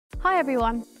Hi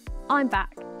everyone, I'm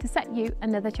back to set you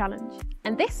another challenge,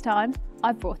 and this time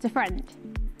I've brought a friend.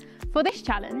 For this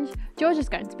challenge, Georgia's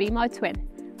going to be my twin,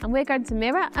 and we're going to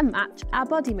mirror and match our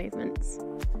body movements.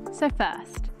 So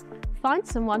first, find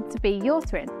someone to be your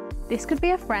twin. This could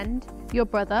be a friend, your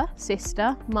brother,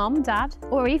 sister, mum, dad,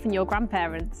 or even your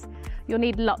grandparents. You'll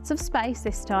need lots of space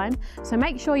this time, so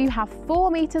make sure you have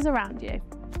 4 meters around you.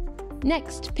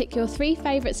 Next, pick your 3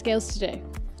 favourite skills to do.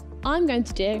 I'm going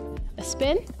to do a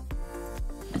spin,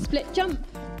 a split jump,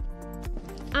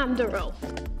 and a roll.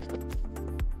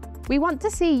 We want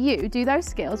to see you do those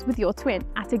skills with your twin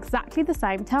at exactly the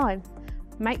same time.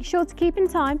 Make sure to keep in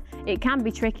time, it can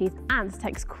be tricky and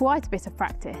takes quite a bit of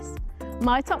practice.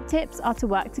 My top tips are to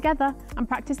work together and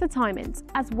practice the timings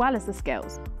as well as the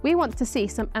skills. We want to see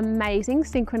some amazing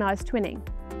synchronised twinning.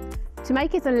 To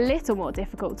make it a little more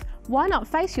difficult, why not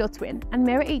face your twin and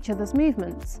mirror each other's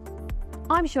movements?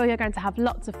 I'm sure you're going to have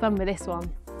lots of fun with this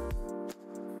one.